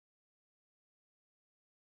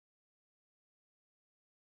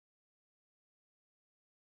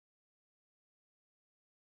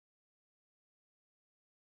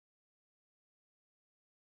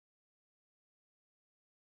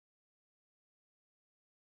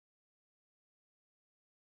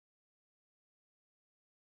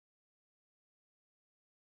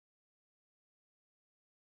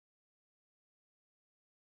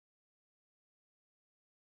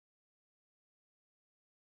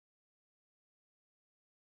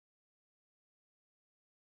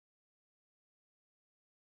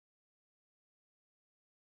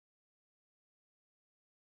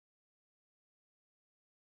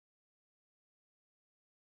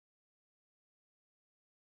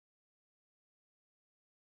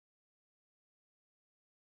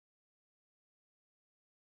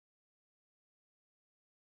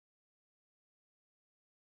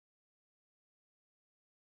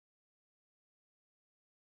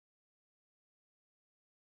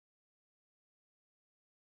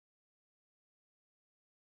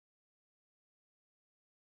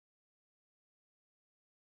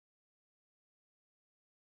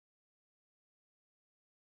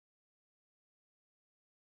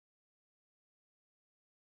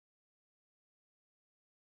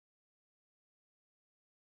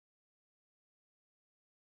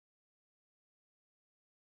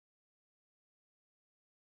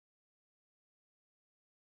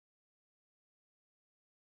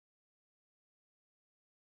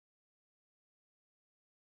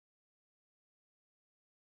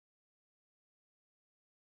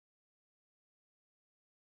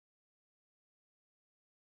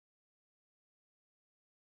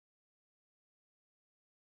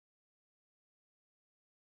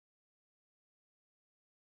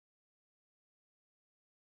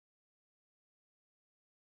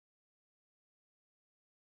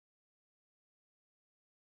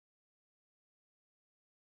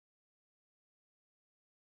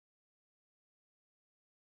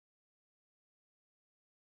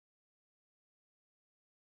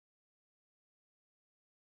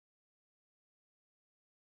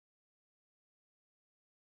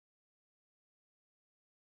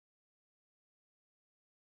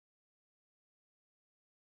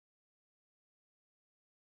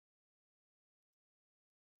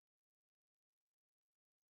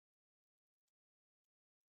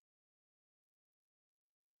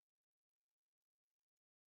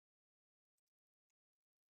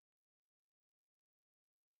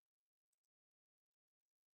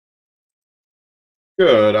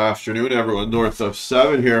Good afternoon, everyone. North of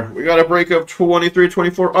 7 here. We got a break of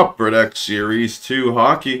 23-24 Upper Deck Series 2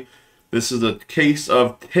 hockey. This is a case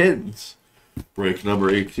of TINS. Break number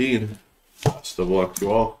 18. Best of luck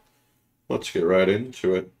to all. Let's get right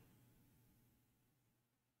into it.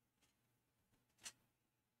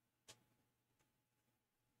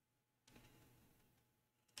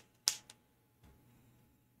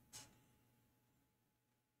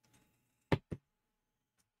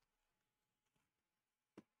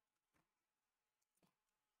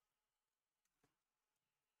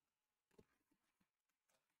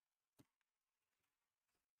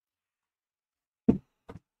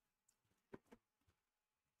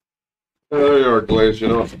 There you are, Glaze. You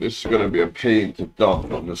know, this is going to be a pain to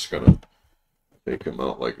dump. I'm just going to take him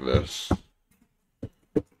out like this.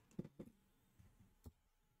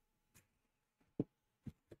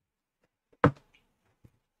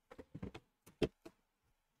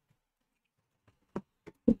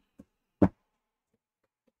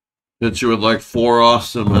 Hit you with like 4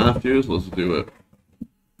 Austin Matthews. Let's do it.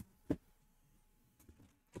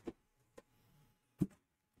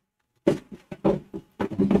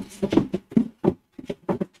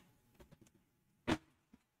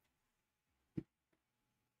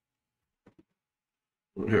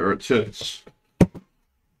 Here it is.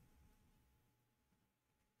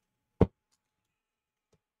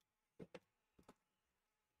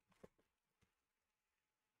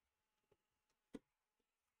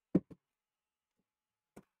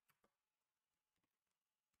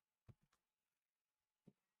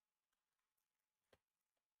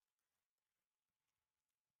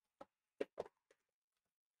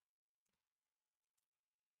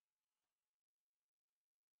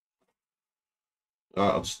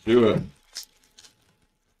 Let's do it.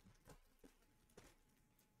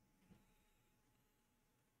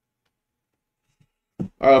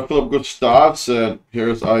 Philip Gustafsson.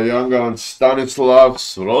 Here's a young gun, Stanislav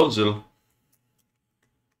Svozil.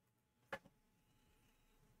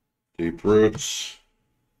 Deep Roots.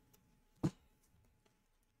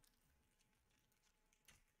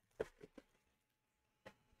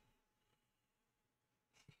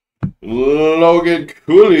 Logan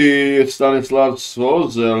Cooley, Stanislav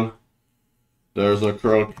Svozil. There's a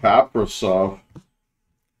Kirill Kaprizov.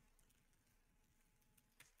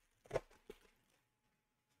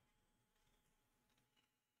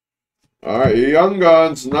 Alright, Young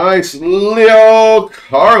Guns, nice. Leo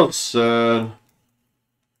Carlson.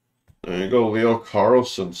 There you go, Leo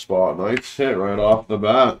Carlson spot. Nice hit right off the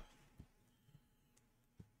bat.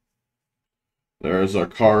 There's a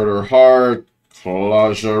Carter Hart,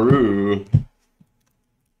 Clajaru.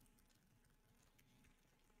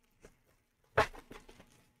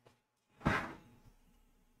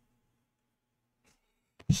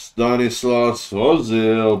 Stanislav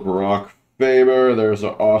Svozil, Brock Faber. There's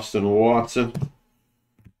a Austin Watson.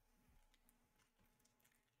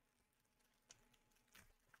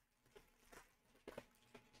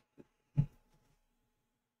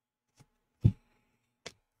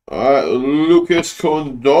 Lucas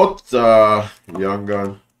Condotta, Young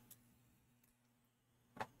Gun.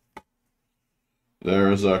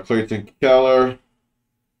 There's Clayton Keller.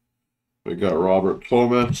 We got Robert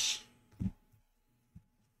Thomas.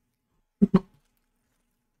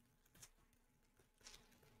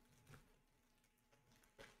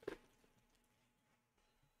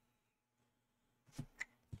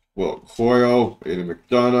 Will Coyle, Aiden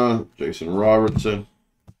McDonough, Jason Robertson.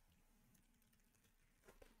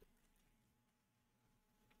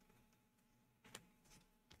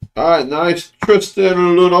 Alright, nice. Tristan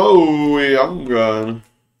Luneau, Young Gun.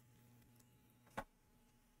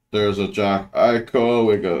 There's a Jack Eichel.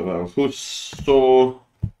 We got Husso.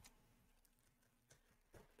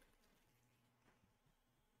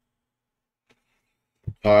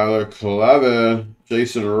 Tyler Clevin,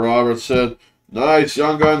 Jason Robertson. Nice.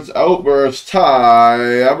 Young Guns Outburst.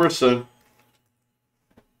 Ty Emerson.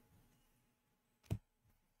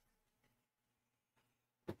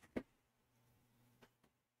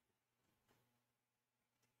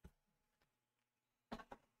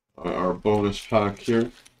 Our bonus pack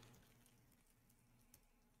here.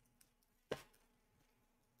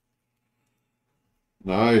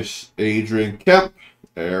 Nice. Adrian Kemp,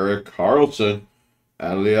 Eric Carlson,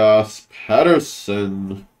 Elias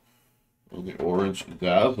Pettersson on the Orange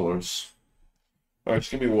Dazzlers. All right,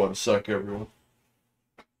 just give me 1 sec, everyone.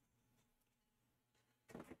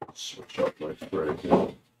 Switch up my spray here.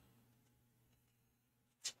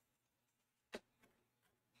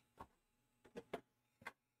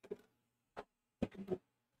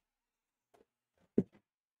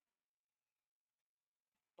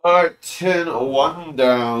 All right, 10-1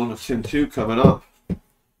 down. 10-2 coming up.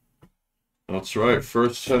 That's right.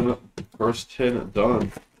 First tin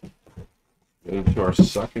done. Get into our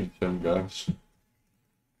second tin, guys.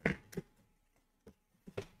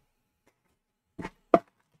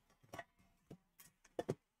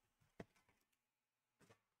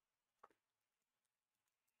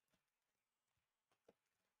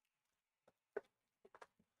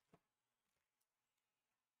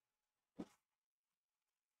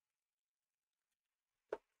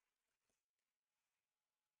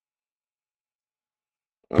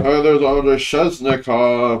 There's Andre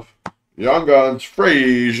Sheznikov. Young Guns,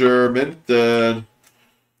 Frazier, Minton.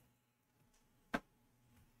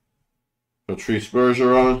 Patrice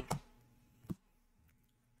Bergeron.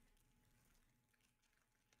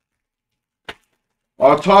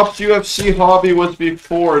 Topps UFC hobby was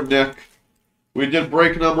before, Nick. We did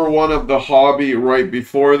break number 1 of the hobby right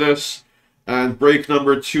before this. And break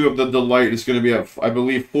number 2 of the Delight is going to be at, I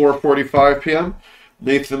believe, 4:45 p.m.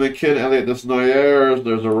 Nathan McKinn, Elliot Desnoyers.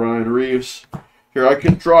 There's a Ryan Reeves. Here, I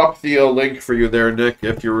can drop the link for you there, Nick,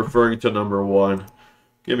 if you're referring to number 1.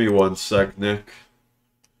 Give me 1 sec, Nick.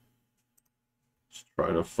 Just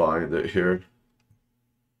trying to find it here.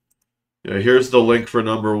 Yeah, here's the link for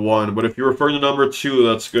number 1. But if you're referring to number 2,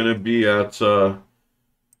 that's going to be at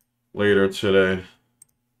later today.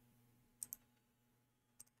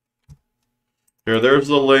 Here, there's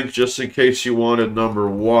the link just in case you wanted number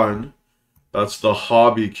 1. That's the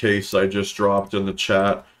hobby case I just dropped in the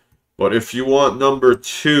chat. But if you want number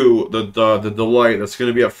 2, the Delight, that's going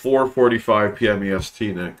to be at 4:45 p.m.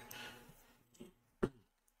 EST, Nick.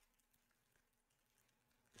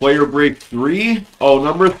 Player break 3? Oh,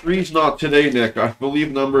 number 3's not today, Nick. I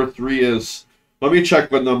believe number 3 is... Let me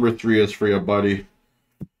check what number 3 is for you, buddy.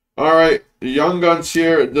 All right, Young Guns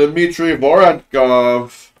here. Dmitry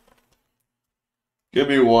Voradkov. Give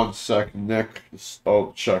me 1 sec, Nick.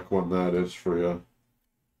 I'll check when that is for you.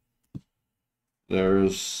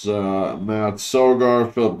 There's Matt Sogar,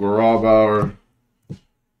 Philip Grabauer.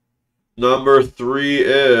 Number 3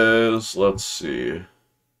 is, let's see.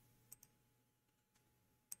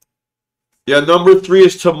 Yeah, number 3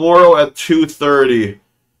 is tomorrow at 2:30.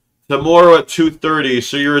 Tomorrow at 2:30,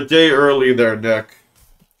 so you're a day early there, Nick.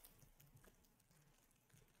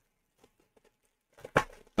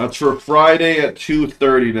 That's for Friday at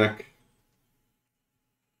 2:30, Nick.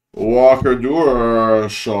 Walker Duer,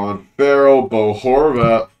 Sean Farrell, Bo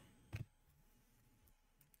Horvat.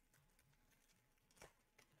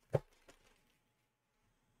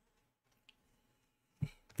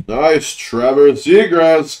 Nice. Trevor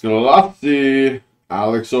Zegras, Galassi,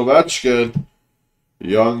 Alex Ovechkin.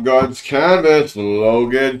 Young Guns Canvas,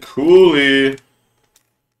 Logan Cooley.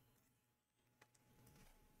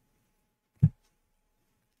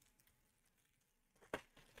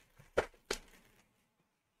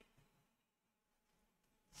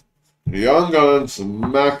 Young Guns,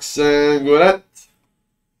 Max Sanguinet.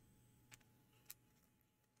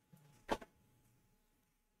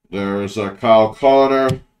 There's Kyle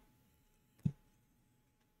Connor.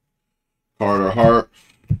 Carter Hart.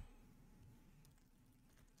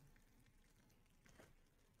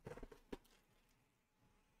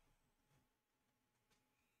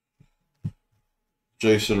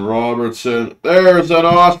 Jason Robertson. There's an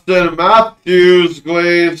Austin Matthews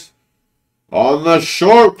glaze on the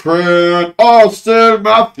short print. Austin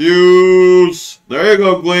Matthews. There you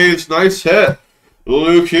go, glaze. Nice hit.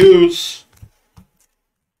 Luke Hughes.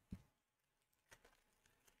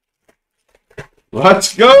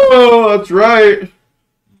 Let's go. That's right.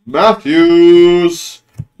 Matthews.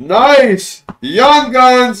 Nice. Young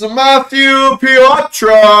Guns, Matthew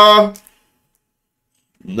Piotra.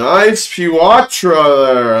 Nice Piotra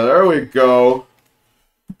there. There we go.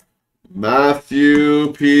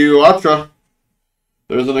 Matthew Piotra.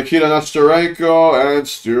 There's a Nikita Nesterenko and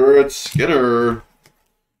Stuart Skinner.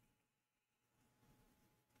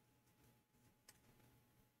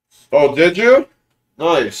 Oh, did you?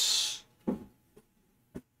 Nice.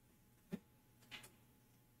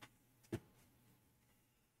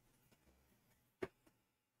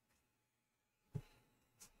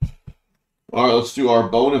 All right, let's do our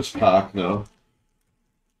bonus pack now.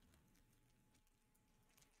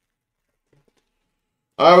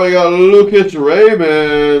 All right, we got Lucas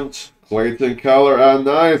Raymond, Clayton Keller, and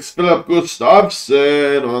nice Philip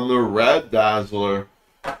Gustafsson on the Red Dazzler.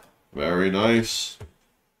 Very nice.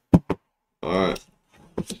 All right,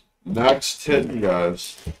 next tin,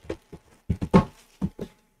 guys.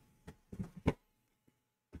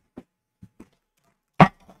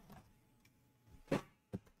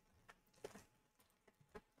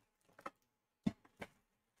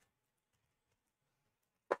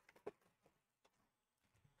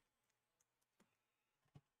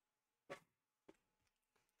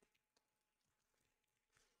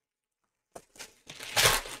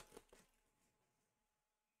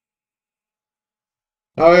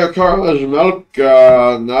 Oh yeah, Carlos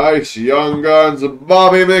Melka. Nice. Young Guns,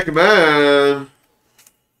 Bobby McMahon.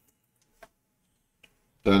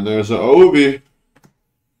 Then there's an Obi.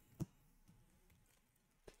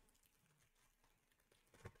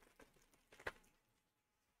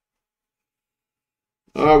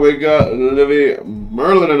 Oh, we got Livy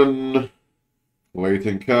Merlin,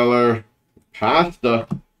 Leighton Keller, Pasta.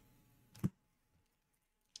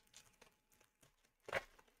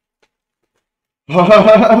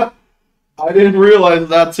 I didn't realize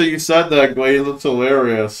that till you said that, Glaze. It's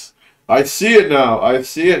hilarious. I see it now. I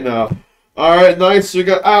see it now. All right, nice. We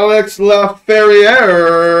got Alex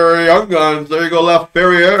Laferriere, Young Guns. There you go,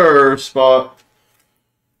 Laferriere spot.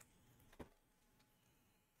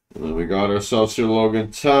 And then we got ourselves here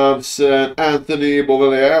Logan Thompson, Anthony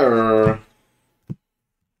Beauvillier.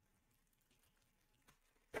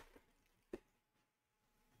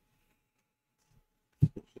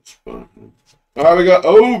 All right, we got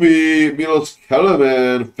Obi, Milos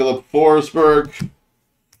Kellerman, Philip Forsberg.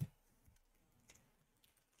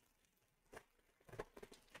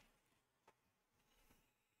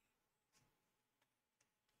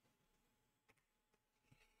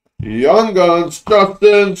 Young Guns,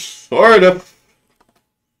 Justin Sorda.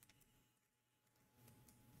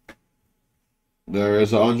 There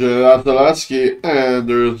is Andre Vasilevsky, and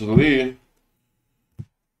there's Lee.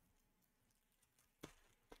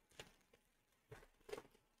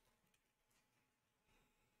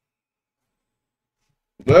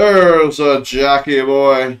 There's a Jackie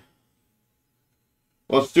boy.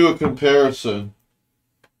 Let's do a comparison.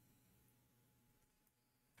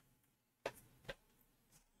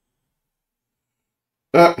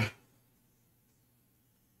 Look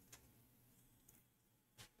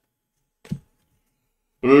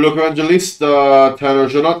Evangelista, Tanner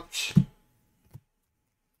Janot.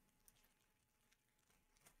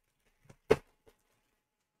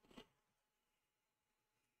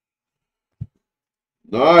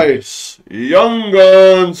 Nice. Young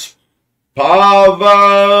Guns, Pavel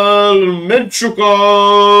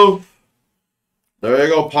Minchukov. There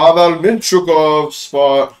you go, Pavel Minchukov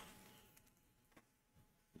spot.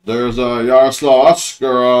 There's a Yaroslav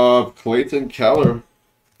Oscar, Clayton Keller.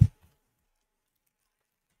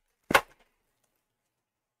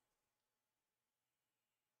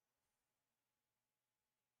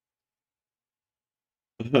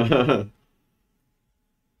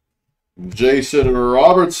 Jason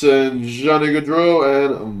Robertson, Johnny Gaudreau,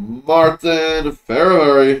 and Martin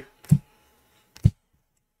Ferrari.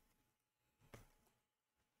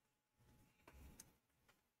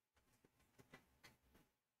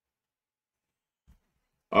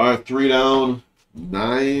 All right, 3 down,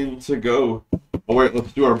 9 to go. Oh, wait,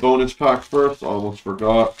 let's do our bonus pack first. Almost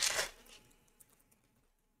forgot.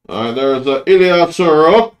 All right, there's Ilya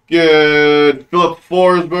Sorokin, Philip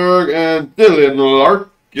Forsberg, and Dylan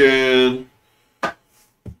Larkin.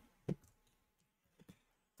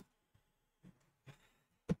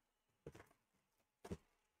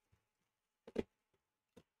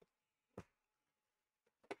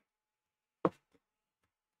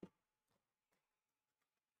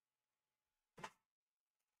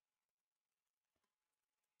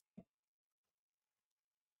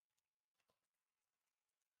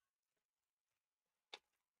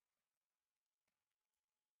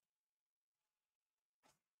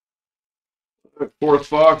 Fourth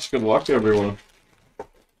box. Good luck, everyone.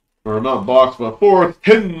 Or not box, but fourth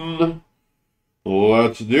tin.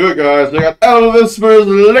 Let's do it, guys. They got Elvis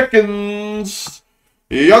Merzlikins,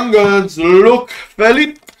 Young Guns, Luke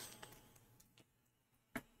Philippe.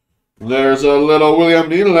 There's a little William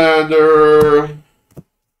Nylander.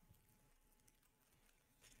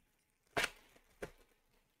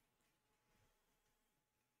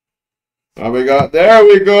 We got, there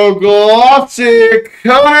we go, glossy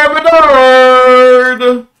Connor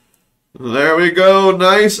Bedard. There we go,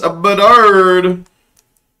 nice Bedard.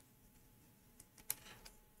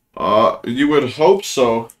 You would hope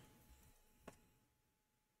so.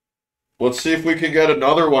 Let's see if we can get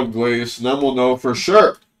another one, Glaze, and then we'll know for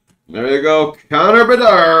sure. There you go, Connor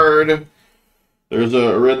Bedard. There's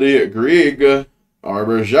a Ridley Grieg,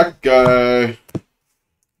 Arbor Jack guy.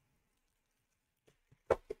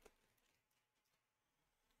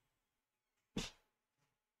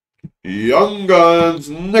 Young Guns,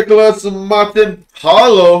 Nicholas Martin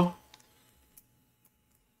Paulo.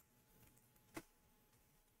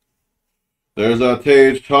 There's a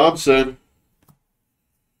Tage Thompson.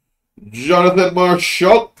 Jonathan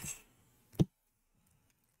Marshall.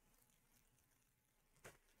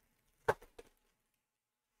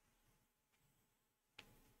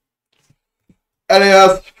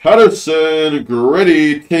 Elias Patterson,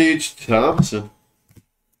 Gritty Tage Thompson.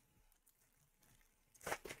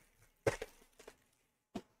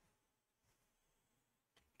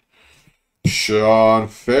 Sean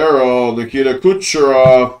Farrell, Nikita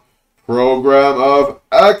Kucherov, Program of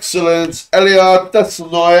Excellence, Elliot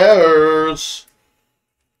Desnoyers.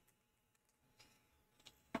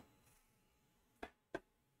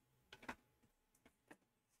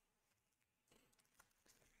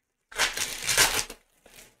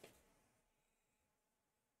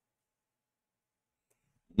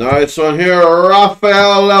 Nice one here,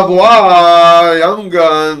 Raphael Lavoie, Young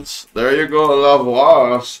Guns. There you go,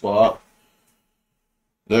 Lavoie spot.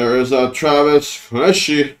 There is Travis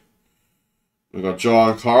Konecny. We got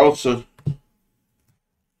John Carlson.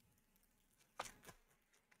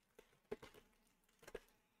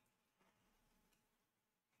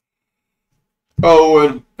 Oh,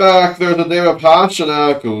 and back there's a David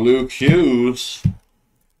Pastrnak, Luke Hughes.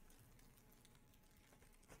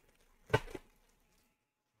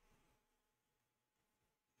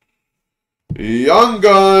 Young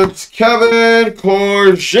Guns, Kevin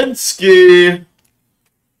Korchinski.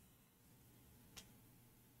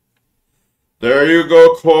 There you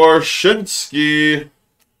go, Korchinski.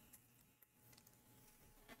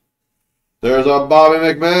 There's a Bobby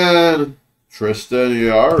McMahon, Tristan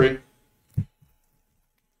Yari.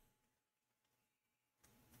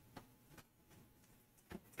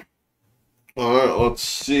 All right, let's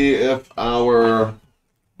see if our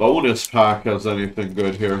bonus pack has anything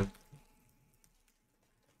good here.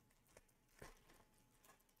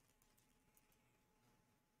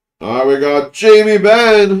 All right, we got Jamie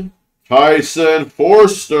Benn, Tyson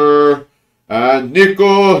Forster, and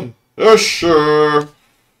Nico Hischier.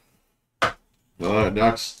 All right,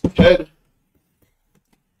 next, Ted.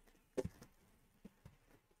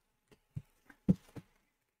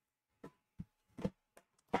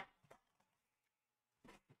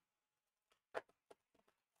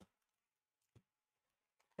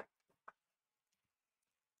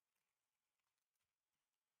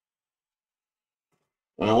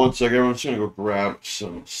 One second, everyone's going to go grab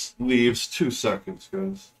some sleeves. 2 seconds,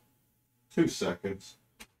 guys. 2 seconds.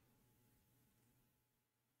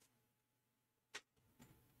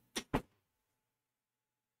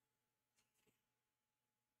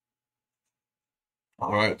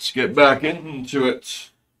 All right, let's get back into it.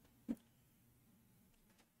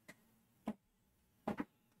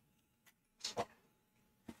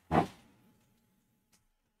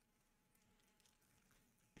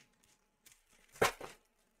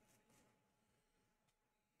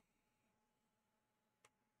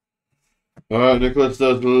 All right, Nicholas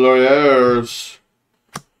Desnoyers.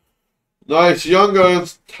 Nice, Young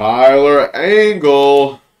Guns, Tyler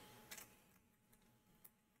Angle.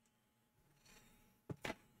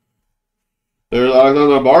 There's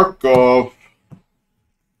Alexander Barkov.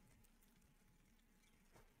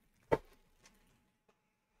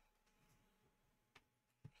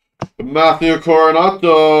 Matthew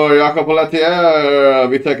Coronato, Jakob Pelletier,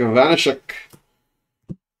 Vitek Vanishek.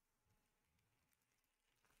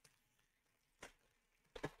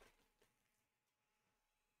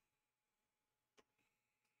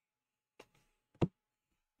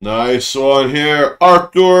 Nice one here.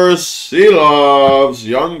 Arthur Seelovs,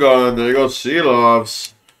 Young Gun. There you go,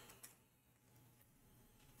 Seelovs.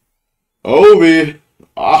 Ovi,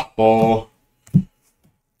 Aho.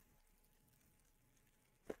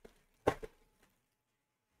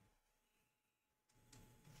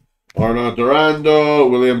 Arnaud Durando,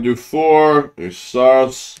 William Dufour,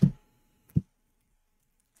 Usars.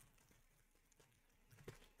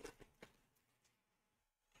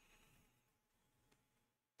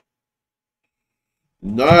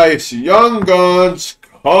 Nice, Young Guns,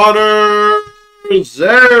 Connor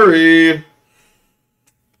Zary.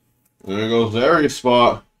 There goes Zary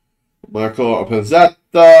spot. Michael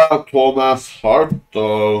Pezzetta, Thomas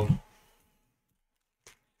Harto.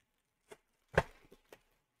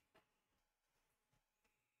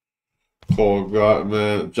 Cole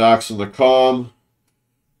Gottman, Jackson the Calm.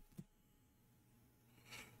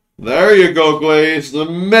 There you go, Glaze. The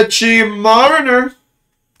Mitchie Marner.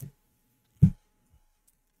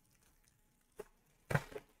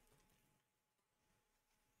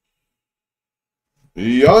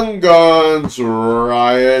 Young Guns,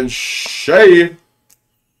 Ryan Shea.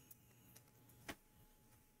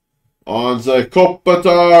 Anze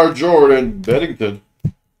Kopitar, Jordan Bennington.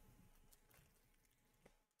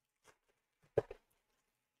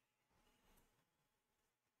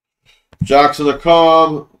 Jackson the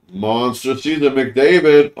Calm, Monster Season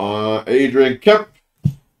McDavid, Adrian Kemp.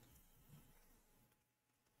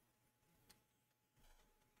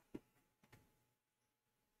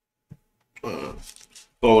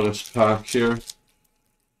 Bonus pack here.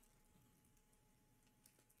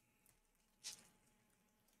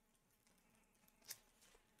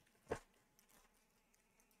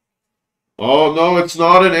 Oh, no, it's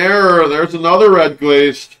not an error. There's another red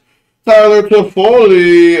glazed. Tyler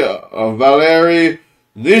Toffoli, Valery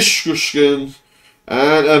Nishkushkin,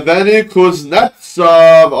 and Evgeny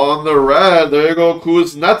Kuznetsov on the red. There you go,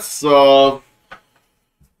 Kuznetsov.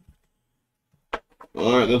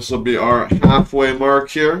 All right, this will be our halfway mark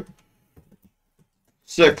here.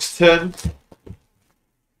 610.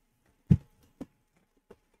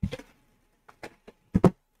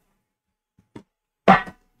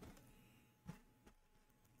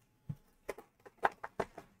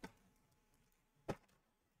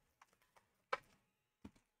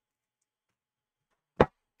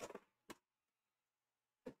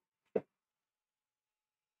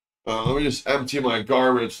 Let me just empty my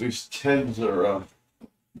garbage. These tins are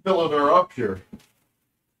filling her up here.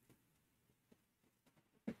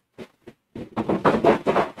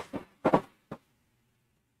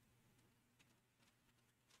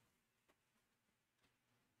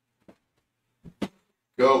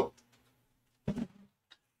 Go.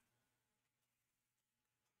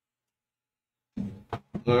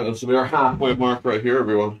 All right, this will be our halfway mark right here,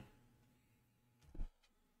 everyone.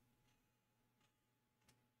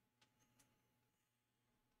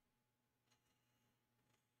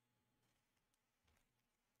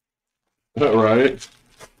 Right.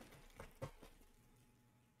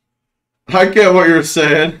 I get what you're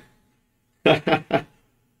saying. All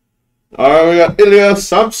right, we got Ilya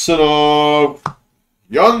Samsonov,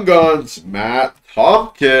 Young Guns, Matt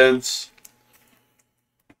Tompkins.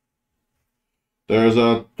 There's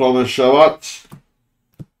a Thomas Shavat.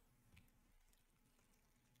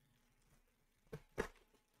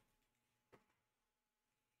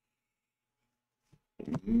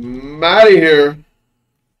 Matty here.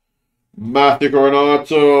 Matthew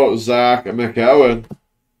Coronato, Zach McEwen.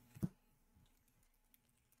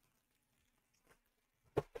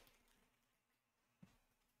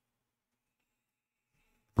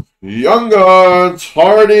 Young Guns,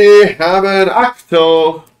 Hardy, Hammond,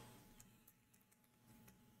 Acto.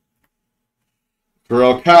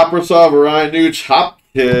 Kirill Kaprizov, Ryan Nooch,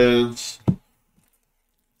 Hopkins.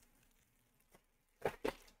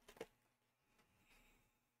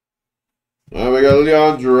 And we got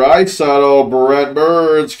Leon Draisaitl, Brent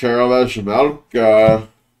Burns, Karol Veshmelka.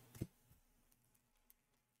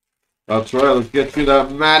 That's right, let's get through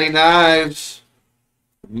that Matty Knives.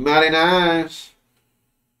 Matty Knives.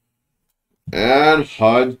 And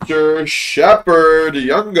Hunter Shepard,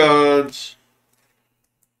 Young Guns.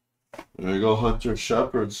 There you go, Hunter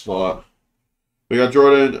Shepard slot. We got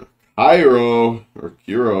Jordan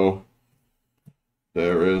Kiro.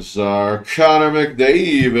 There is our Connor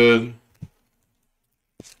McDavid.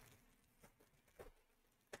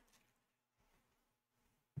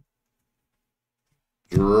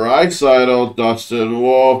 Draisaitl, Dustin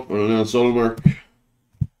Wolf, and then Solmark.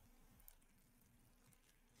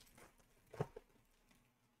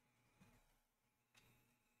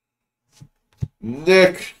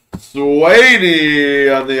 Nick Swady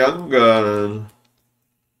on the Young Gun.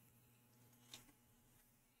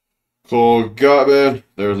 Cole Gutman.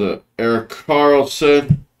 There's a Eric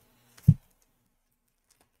Carlson.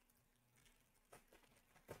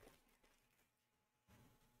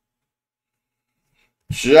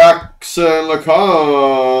 Jackson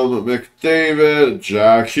Lacombe, McDavid,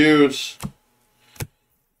 Jack Hughes.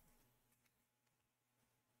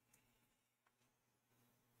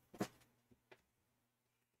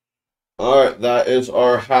 All right, that is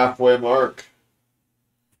our halfway mark.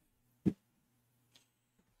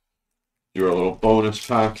 Do a little bonus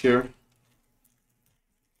pack here.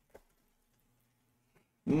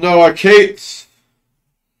 Noah Cates,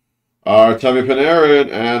 Artemi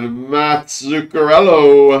Panarin, and Matt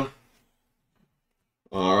Zuccarello.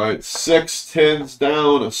 All right, 6 tins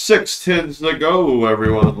down, 6 tins to go,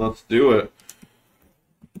 everyone. Let's do it.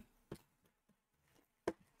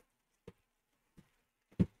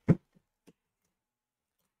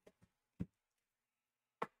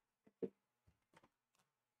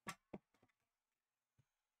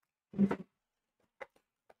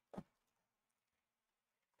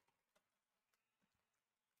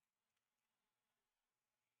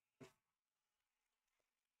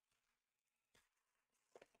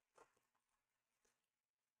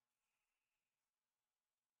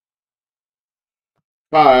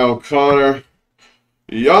 Kyle Connor,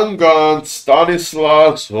 Young Guns,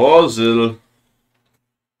 Stanislas Ozil.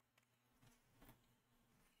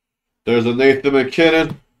 There's a Nathan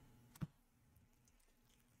McKinnon.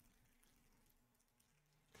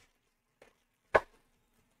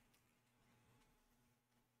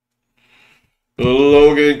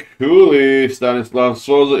 Logan Cooley, Stanislav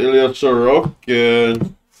Souza, Ilya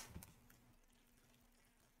Sorokin.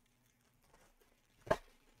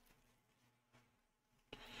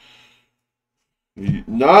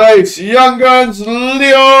 Nice. Young Guns,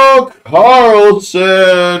 Leo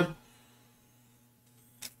Carlson.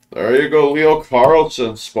 There you go, Leo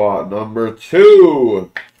Carlson, spot number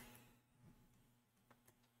 2.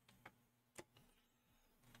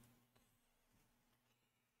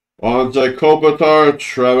 Anze Kopitar,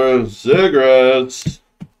 Trevor Zegras.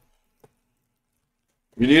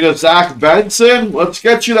 You need a Zach Benson? Let's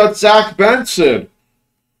get you that Zach Benson.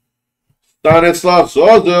 Stanislav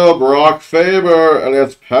Sozil, Brock Faber,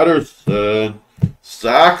 Elias Pettersson.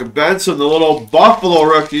 Zach Benson, the little Buffalo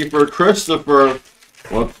rookie for Christopher.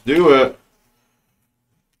 Let's do it.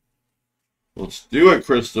 Let's do it,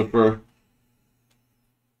 Christopher.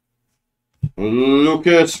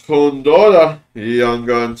 Lucas Condora, Young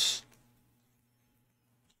Guns.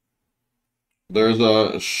 There's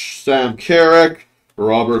a Sam Carrick,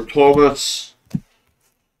 Robert Thomas.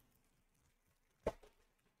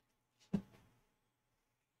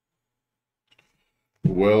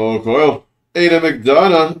 Will Coyle, Ada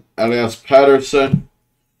McDonough, Elias Pettersson.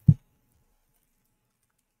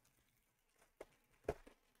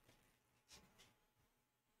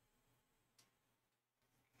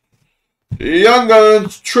 Young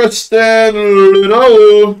Guns, Tristan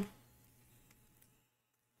Luneau.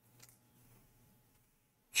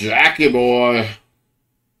 Jackie Boy.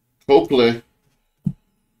 Copley.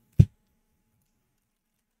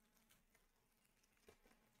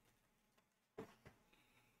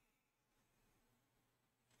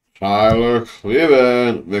 Tyler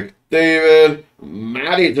Cleveland. McDavid.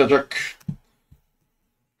 Matty Tuchuk.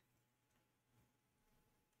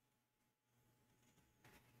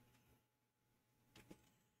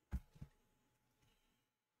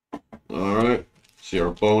 All right, see our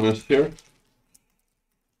bonus here.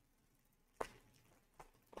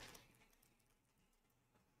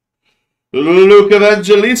 Luke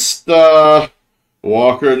Evangelista,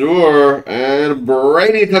 Walker Duer, and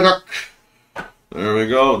Brady Tuchuk. There we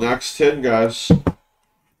go. Next tin, guys.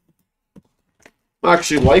 I'm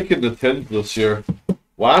actually liking the tins this year.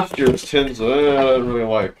 Last year's tins, I didn't really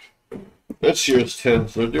like. This year's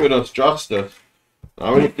tins, they're doing us justice.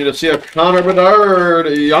 Now we need to see a Connor Bedard,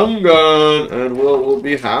 a Young Gun, and we'll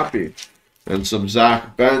be happy. And some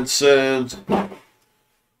Zach Benson,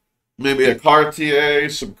 maybe a Cartier,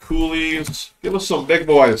 some Coolies. Give us some big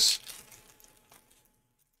boys.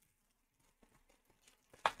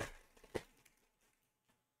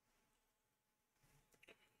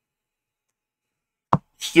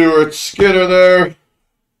 Stuart Skinner there.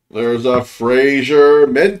 There's a Frazier,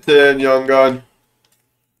 Minton, Young Gun.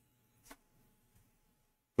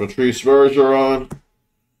 Patrice Bergeron.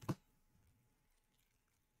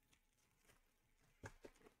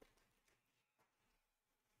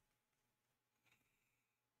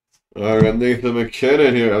 I got Nathan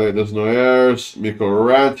McKinnon here. I think there's no heirs. Mikko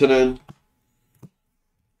Rantanen.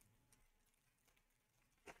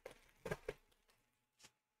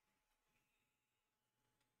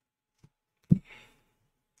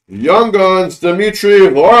 Young Guns, Dmitry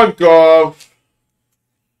Voronkov.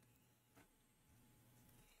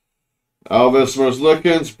 Elvis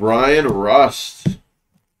Merzlikins, Brian Rust.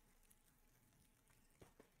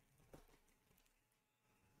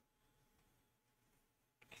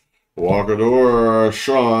 Walker Duer,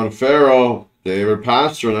 Sean Farrell, David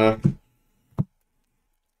Pastrnak.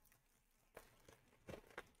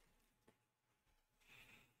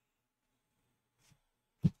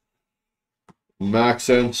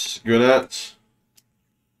 Maxence Gannett.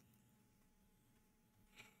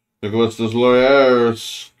 Nicholas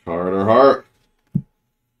Desloyers, Carter Hart.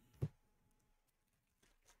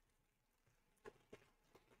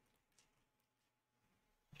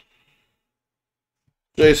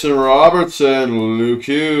 Jason Robertson, Luke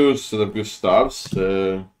Hughes, Philip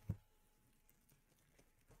Gustafsson.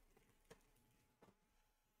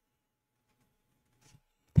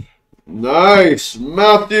 Nice,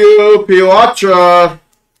 Matthew Piatra.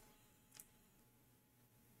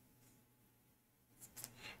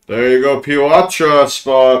 There you go, Piatra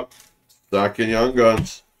spot. Second Young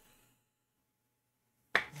Guns.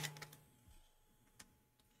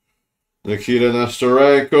 Nikita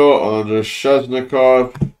Nestorenko, Andrei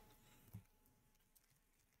Sheznikov.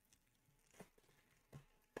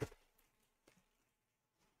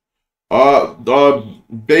 The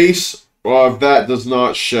base vet does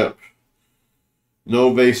not ship.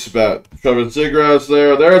 No base bet. Trevor Zegras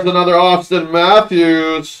there. There's another Austin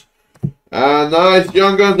Matthews. And nice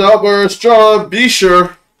Young Guns outburst, John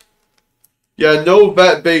Beecher. Yeah, no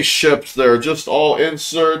vet base ships there. Just all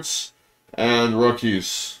inserts and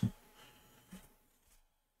rookies.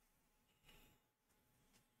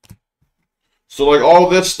 So, like, all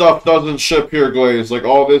this stuff doesn't ship here, Glaze. Like,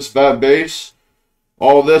 all this vet base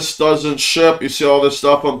All this doesn't ship. You see all this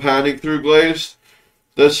stuff I'm panning through glazed?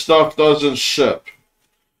 This stuff doesn't ship.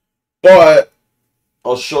 But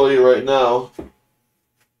I'll show you right now.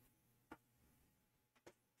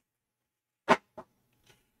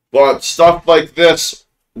 But stuff like this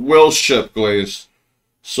will ship glazed.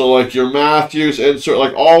 So like your Matthews insert,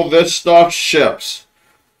 like all this stuff ships.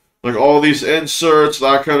 Like all these inserts,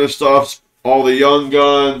 that kind of stuff, all the Young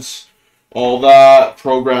Guns, all that,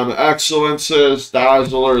 Program Excellences,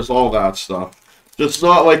 Dazzlers, all that stuff. Just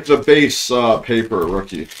not like the base paper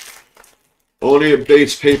rookie. Only a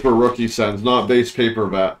base paper rookie sends, not base paper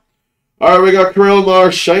vet. Alright, we got Kirill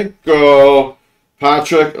Marchenko,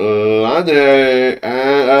 Patrick Lane,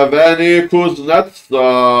 and Evgeny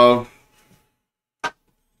Kuznetsov.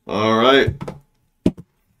 Alright.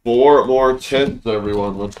 4 more tins,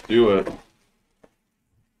 everyone. Let's do it.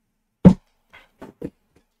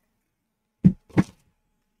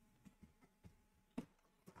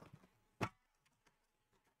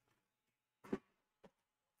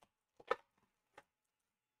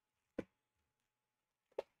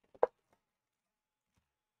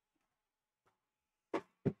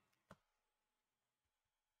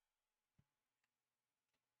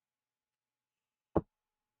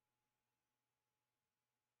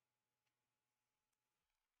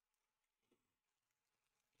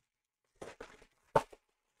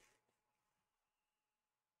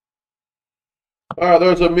 Alright,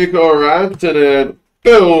 there's a Mikko Rantanen,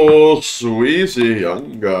 Bill Sweezy,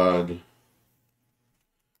 Young Gun.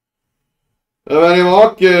 Evgeny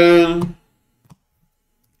Malkin.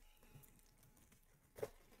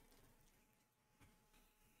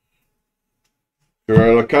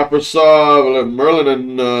 Kirill Kaprizov, Merlin,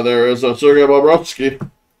 and there is Sergei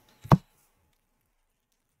Bobrovsky.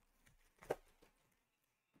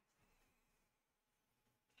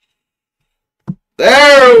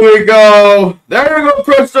 There we go. There we go,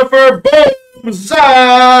 Christopher. Boom.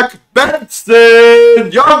 Zach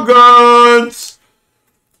Benson. Young Guns.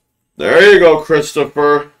 There you go,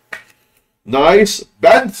 Christopher. Nice.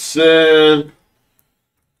 Benson.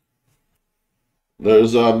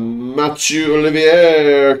 There's a Mathieu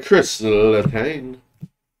Olivier. Chris Letang.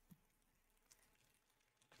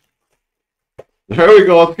 There we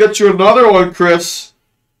go. Let's get you another one, Chris.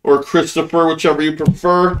 Or Christopher, whichever you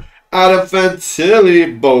prefer. Adam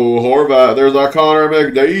Fantilli, Bo Horvat. There's our Connor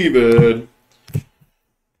McDavid.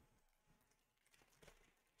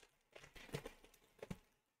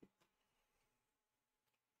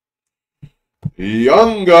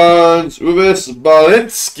 Young Guns, Uvis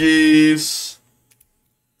Balinskis.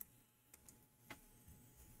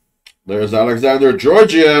 There's Alexander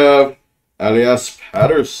Georgiev, Elias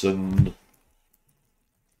Patterson.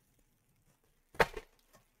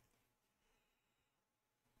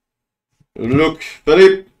 Luke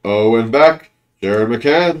Philippe, Owen Beck, Jared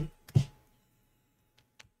McCann.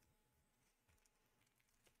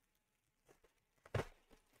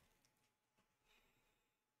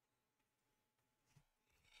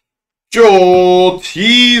 Joel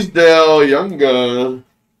Teasdale, Young Gun.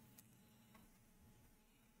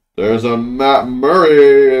 There's a Matt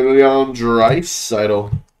Murray, Leon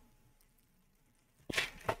Draisaitl.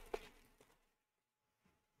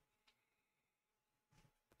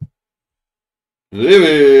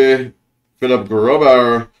 Levy, Philip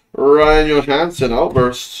Grobauer, Ryan Johansson,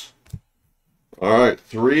 Outbursts. Alright,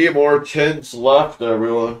 3 more tints left,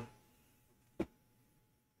 everyone.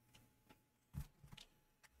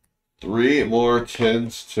 3 more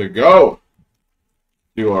tints to go.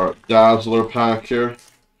 Do our Dazzler pack here.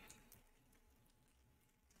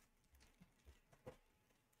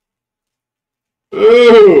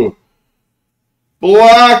 Ooh!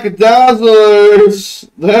 Black Dazzlers.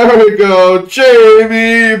 There we go.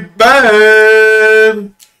 Jamie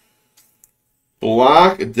Benn.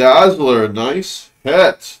 Black Dazzler. Nice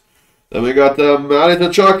hit. Then we got the Matty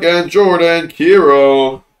Tkachuk and Jordan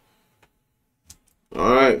Kiro.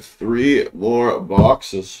 Alright, 3 more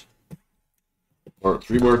boxes. Or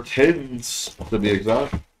 3 more tins, to be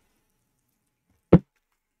exact.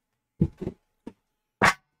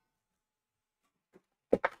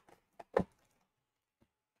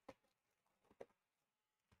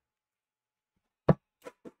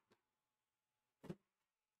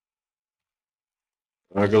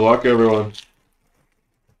 All right, good luck, everyone.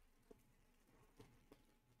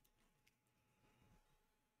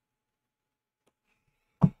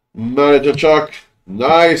 Matty Tkachuk.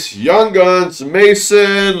 Nice. Young Guns.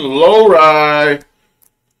 Mason Lowry.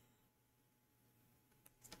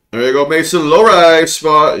 There you go, Mason Lowry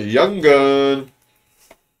spot. Young Gun.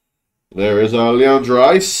 There is Leon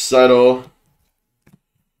Draisaitl.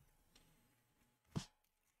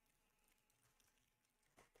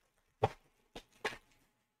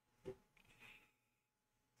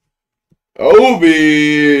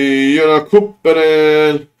 Obi,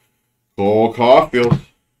 Kuppinen, Cole Caulfield.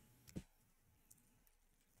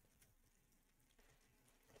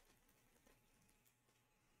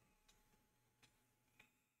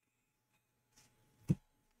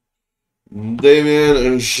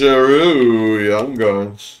 Damien Giroux, Young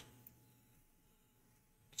Guns.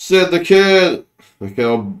 Sid the Kid,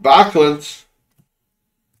 Mikhail Backlund.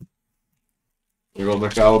 There goes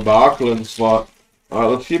Mikhail Backlund slot. Alright,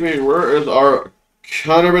 let's keep it. Where is our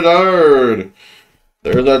Connor Bedard?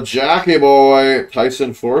 There's a Jackie Boy,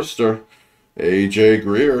 Tyson Forster, AJ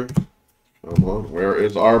Greer. Come on, where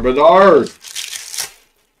is our Bedard?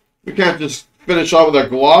 We can't just finish off with a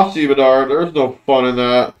glossy Bedard. There's no fun in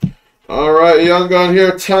that. All right, Young Gun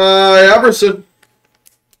here, Ty Everson.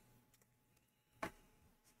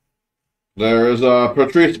 There is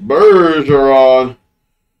Patrice Bergeron,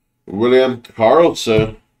 William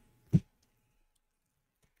Carlson.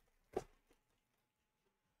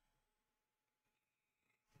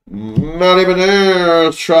 Matty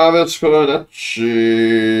Beniers, Travis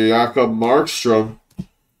Konecny, Jakob Markstrom.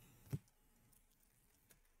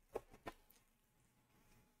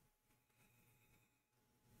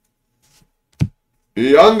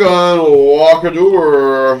 Young Gun, Walker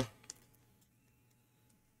Duer.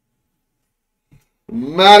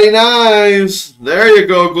 Matty Knives. There you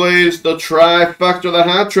go, Glaze. The trifecta, the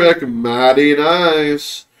hat trick. Matty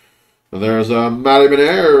Knives. There's Matty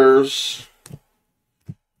Beniers.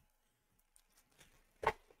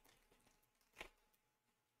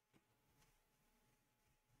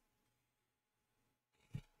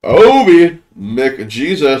 Obi,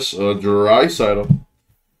 McJesus, Draisaitl.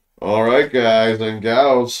 All right, guys and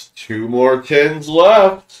gals, 2 more tins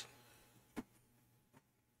left.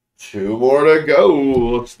 2 more to go.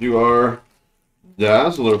 Let's do our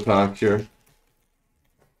Dazzler pack here.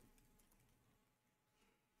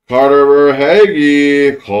 Carter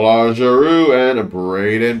Verhaeghe, Claude Giroux, and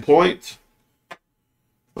Braden Point.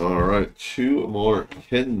 All right, 2 more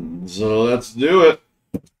tins. So let's do it.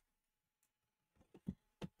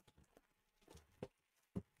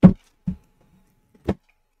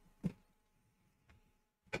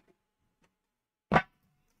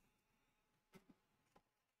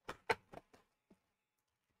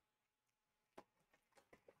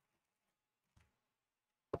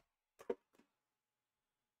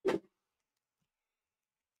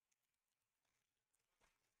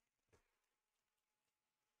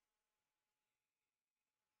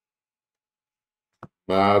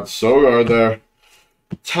 Matt Sogard there.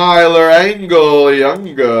 Tyler Angle,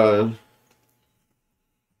 Young Gun.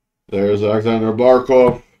 There's Alexander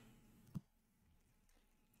Barkov.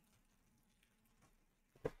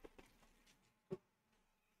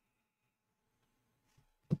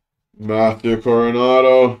 Matthew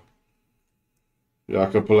Coronado.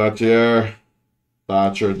 Jakob Pelletier.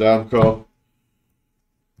 Thatcher Demko.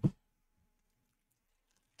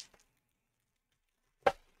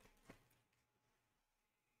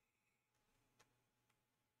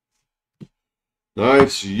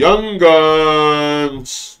 Nice. Young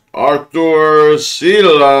Guns. Arthur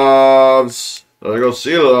Silovs. There goes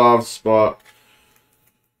Silovs spot.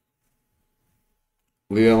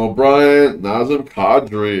 Liam O'Brien. Nazem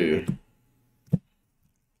Kadri.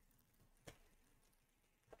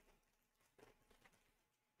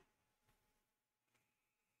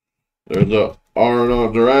 There's a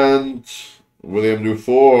Arnaud Durant. William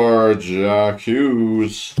Dufour. Jack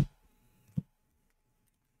Hughes.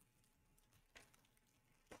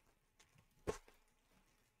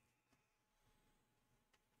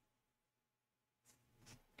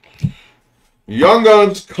 Young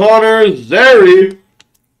Guns, Connor Zary.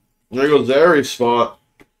 There goes Zary's spot.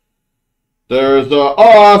 There's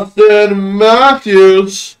Austin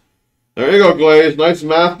Matthews. There you go, Glaze. Nice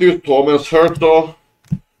Matthews. Thomas Hertel.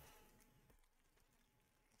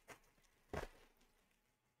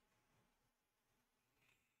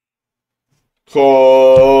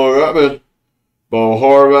 Cole Rutman. Bo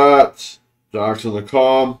Horvat. Jackson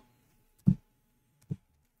LeCombe.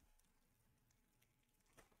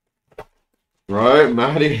 Right,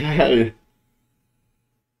 Matty Hattie.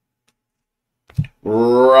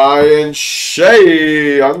 Ryan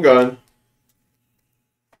Shea, Young Gun.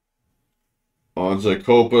 Onto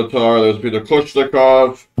Kopitar. There's Peter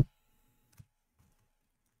Kushnikov.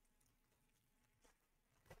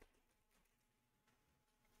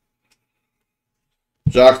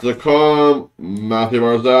 Jack LeCombe, Matthew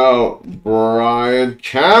Barzal, Brian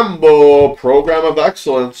Campbell, Program of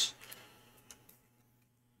Excellence.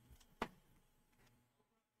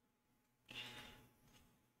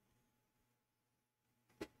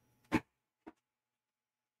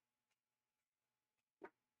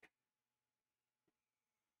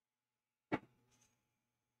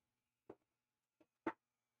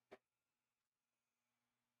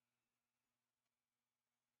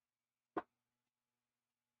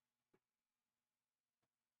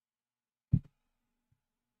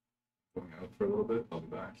 going out for a little bit. I'll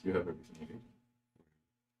be back. You have everything you need.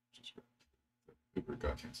 Just Uber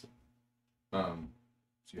got canceled. So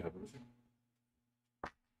you have everything?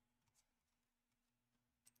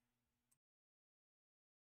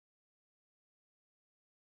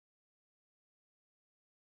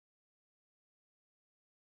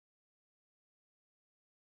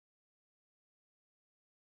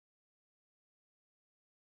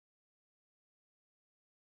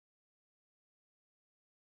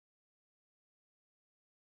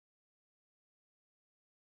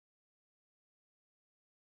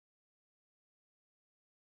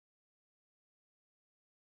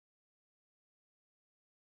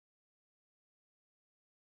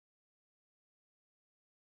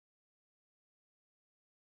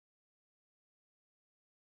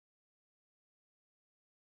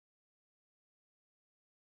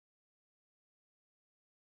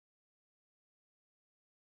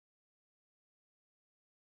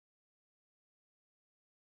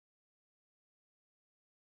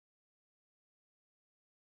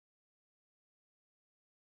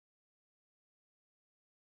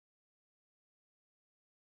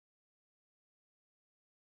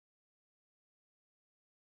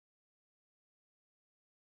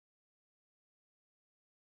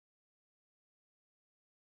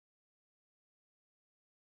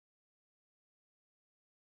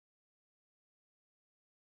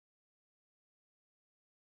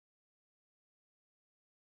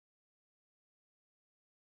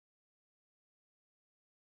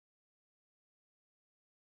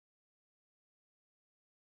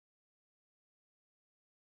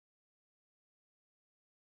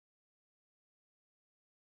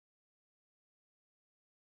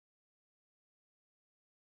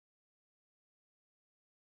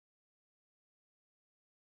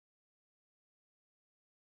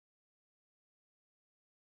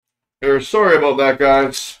 Sorry about that,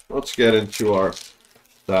 guys. Let's get into our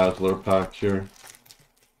Dazzler pack here.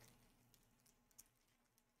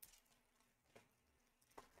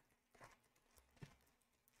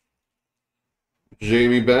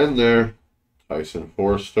 Jamie Benn there. Tyson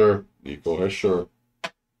Forster. Nico Hischier.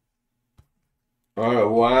 Alright,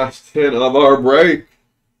 last hit of our break.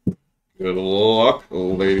 Good luck,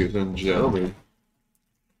 ladies and gentlemen.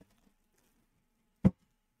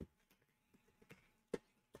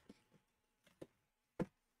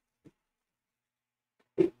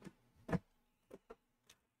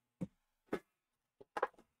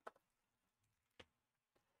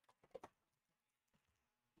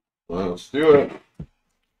 Let's do it.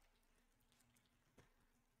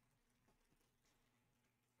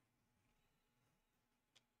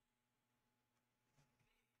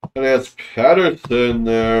 And that's Patterson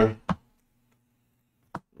there.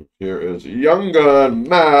 Here is Young Gun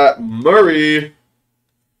Matt Murray.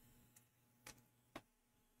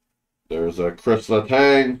 There's a Chris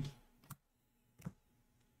Letang.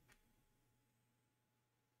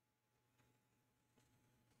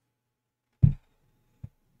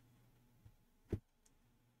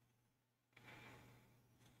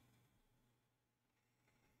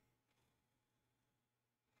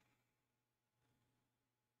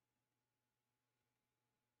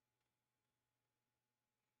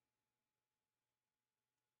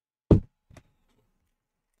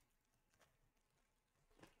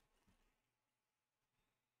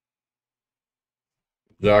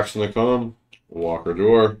 Jackson Lecombe, Walker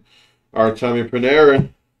Duehr, Artemi Panarin,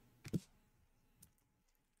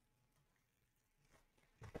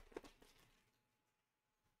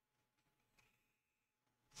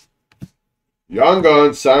 Young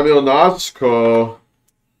Gun, Samuel Nosko,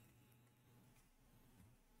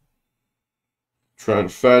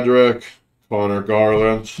 Trent Frederick, Connor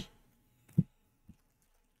Garland,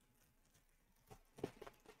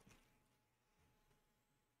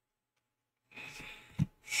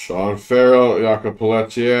 Sean Farrell, Jakob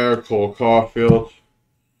Pelletier, Cole Caulfield,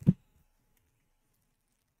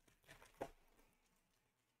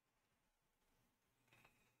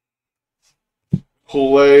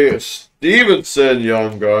 Clay Stevenson,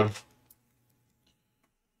 Young Gun.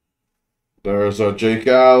 There's a Jake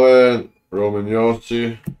Allen, Roman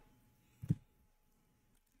Yossi.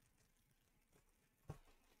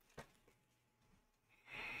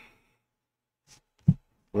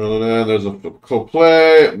 And then there's a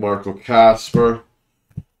Coplay, Marco Casper.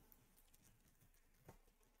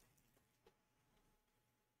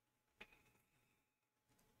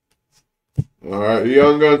 All right,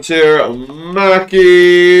 Young Guns here.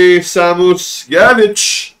 Mackie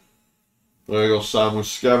Samuskevich. There you go,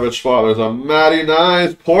 Samuskevich. There's a Matty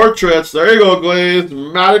Nice Portraits. There you go, Glazed.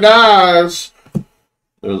 Matty Nice.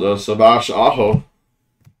 There's a Sebastian Aho.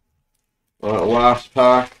 All right, last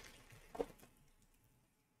pack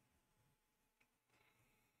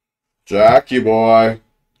Jackie boy.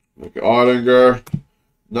 Nick Ottinger.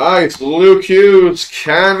 Nice. Luke Hughes.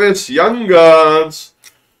 Canvas Young Guns.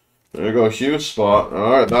 There you go. Hughes spot.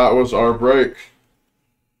 All right. That was our break.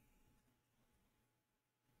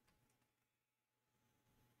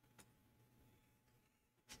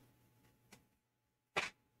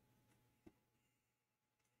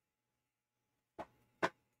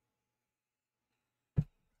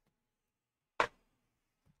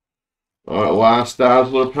 All right. Last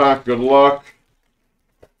Dazzler pack. Good luck.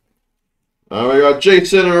 Now we got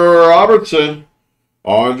Jason Robertson,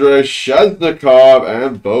 Andrei Sheznikov,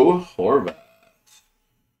 and Bo Horvath.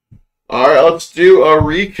 All right, let's do a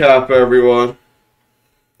recap, everyone.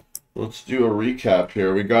 Let's do a recap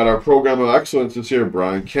here. We got our program of excellences here: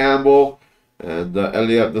 Brian Campbell and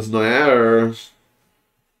Elliot Desnoyers.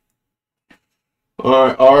 All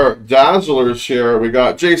right, our dazzlers here. We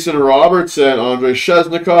got Jason Robertson, Andrei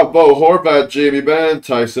Sheznikov, Bo Horvath, Jamie Benn,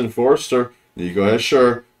 Tyson Forster, Nico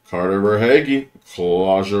Hischier, Carter Verhaeghe,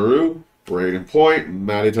 Claude Giroux, Braden Point,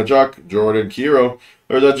 Matty Tkachuk, Jordan Kiro.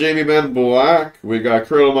 There's a Jamie Benn Black. We got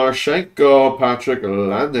Kirill Marchenko, Patrick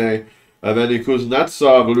Lane, Evgeny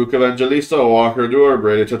Kuznetsov, Luke Evangelista, Walker Duer,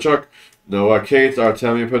 Brady Tkachuk, Noah Cates,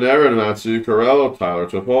 Artemi Panarin, Matthew Carello, Tyler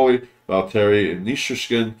Toffoli, Valtteri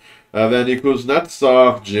Nichushkin, Evgeny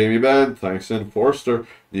Kuznetsov, Jamie Benn, Tyson Forster,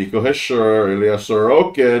 Nico Hischier, Ilya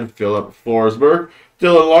Sorokin, Philip Forsberg,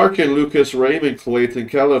 Dylan Larkin, Lucas Raymond, Clayton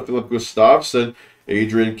Keller, Philip Gustafsson,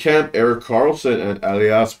 Adrian Kemp, Eric Carlson, and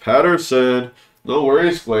Elias Patterson. No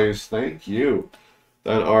worries, Glaze. Thank you.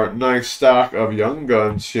 Then our nice stack of Young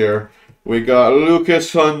Guns here. We got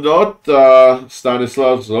Lucas Hondotta,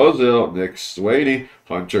 Stanislav Zozil, Nick Sweeney,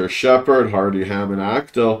 Hunter Shepard, Hardy Hammond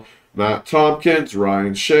Actel, Matt Tompkins,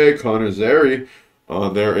 Ryan Shea, Connor Zary.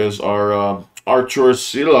 There is our Artur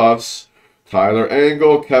Silovs, Tyler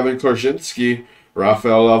Angle, Kevin Korchinski,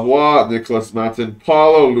 Raphael Lavoie, Nicholas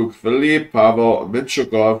Matin-Paulo, Luke Philippe, Pavel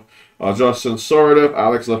Minchukov, Justin Sordev,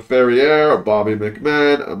 Alex Laferriere, Bobby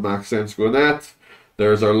McMahon, Maxence Gwinnett.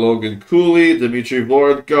 There's our Logan Cooley, Dmitry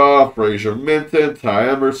Vorodka, Fraser Minton, Ty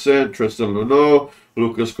Emerson, Tristan Luneau,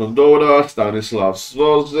 Lucas Condotta, Stanislav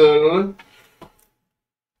Svozil.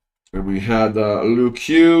 And we had Luke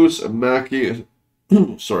Hughes, Mackie,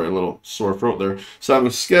 sorry, a little sore throat there,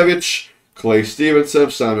 Samuskevich, Clay Stevenson,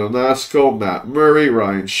 Samuel Nasco, Matt Murray,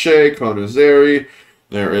 Ryan Shea, Connor Zary.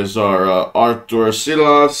 There is our Artur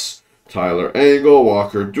Silas, Tyler Angle,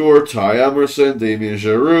 Walker Duer, Ty Emerson, Damien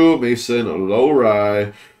Giroux, Mason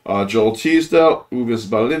Lowry, Joel Teasdale, Uvis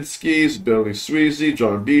Balinskis, Billy Sweezy,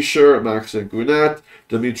 John Bisher, Maxim Gwinnett,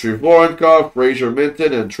 Dmitry Voronkov, Fraser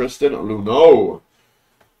Minton, and Tristan Luneau.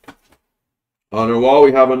 On our wall,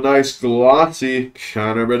 we have a nice glossy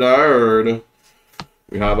Connor Bedard.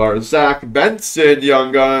 We have our Zach Benson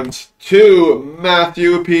Young Guns, 2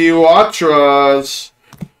 Matthew P. Watras,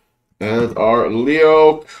 and our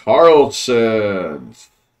Leo Carlson.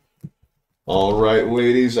 All right,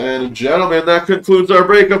 ladies and gentlemen, that concludes our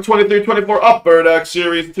break of 23-24 Upper Deck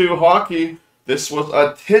Series 2 Hockey. This was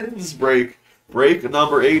a TINS break, break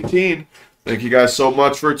number 18. Thank you guys so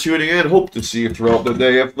much for tuning in. Hope to see you throughout the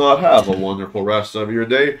day. If not, have a wonderful rest of your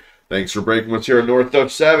day. Thanks for breaking what's here north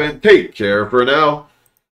of 7. Take care for now.